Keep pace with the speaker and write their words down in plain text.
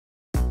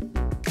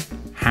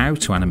How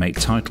to animate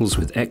titles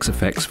with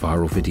FxFactory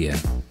viral video.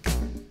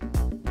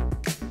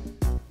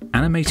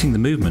 Animating the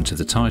movement of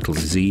the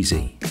titles is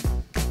easy.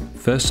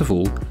 First of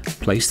all,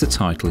 place the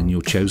title in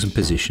your chosen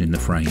position in the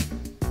frame.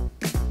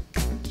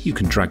 You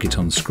can drag it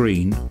on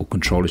screen or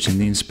control it in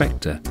the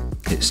inspector.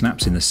 It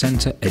snaps in the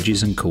centre,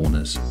 edges and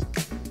corners.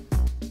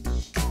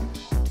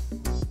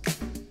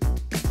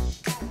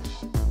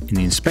 In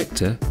the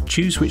inspector,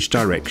 choose which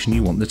direction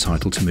you want the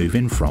title to move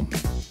in from,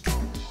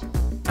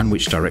 and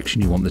which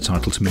direction you want the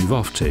title to move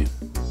off to.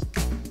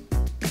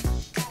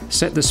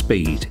 Set the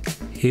speed.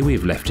 Here we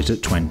have left it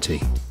at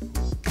 20.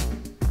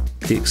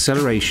 The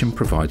acceleration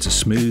provides a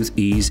smooth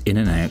ease in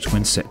and out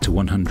when set to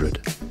 100.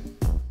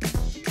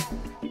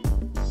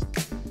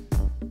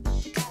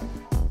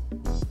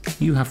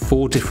 You have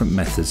 4 different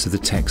methods of the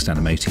text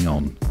animating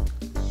on: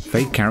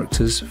 fade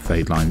characters,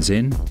 fade lines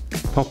in,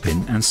 pop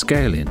in and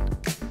scale in.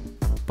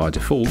 By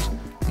default,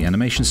 the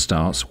animation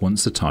starts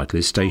once the title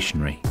is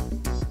stationary.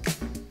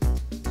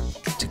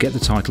 To get the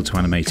title to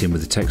animate in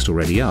with the text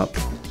already up,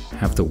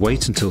 have the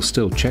Wait Until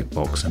Still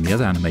checkbox and the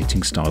other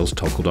animating styles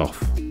toggled off.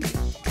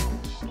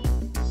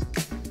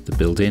 The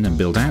Build In and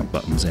Build Out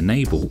buttons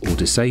enable or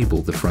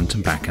disable the front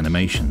and back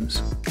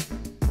animations.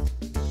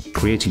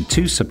 Creating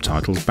 2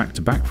 subtitles back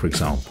to back, for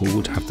example,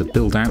 would have the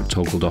Build Out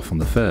toggled off on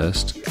the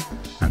first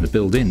and the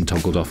Build In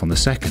toggled off on the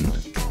second.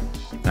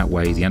 That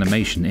way the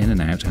animation in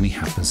and out only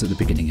happens at the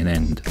beginning and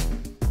end.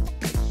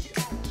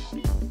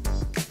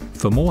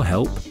 For more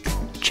help,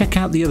 check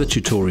out the other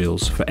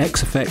tutorials for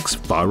FxFactory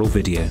viral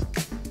video.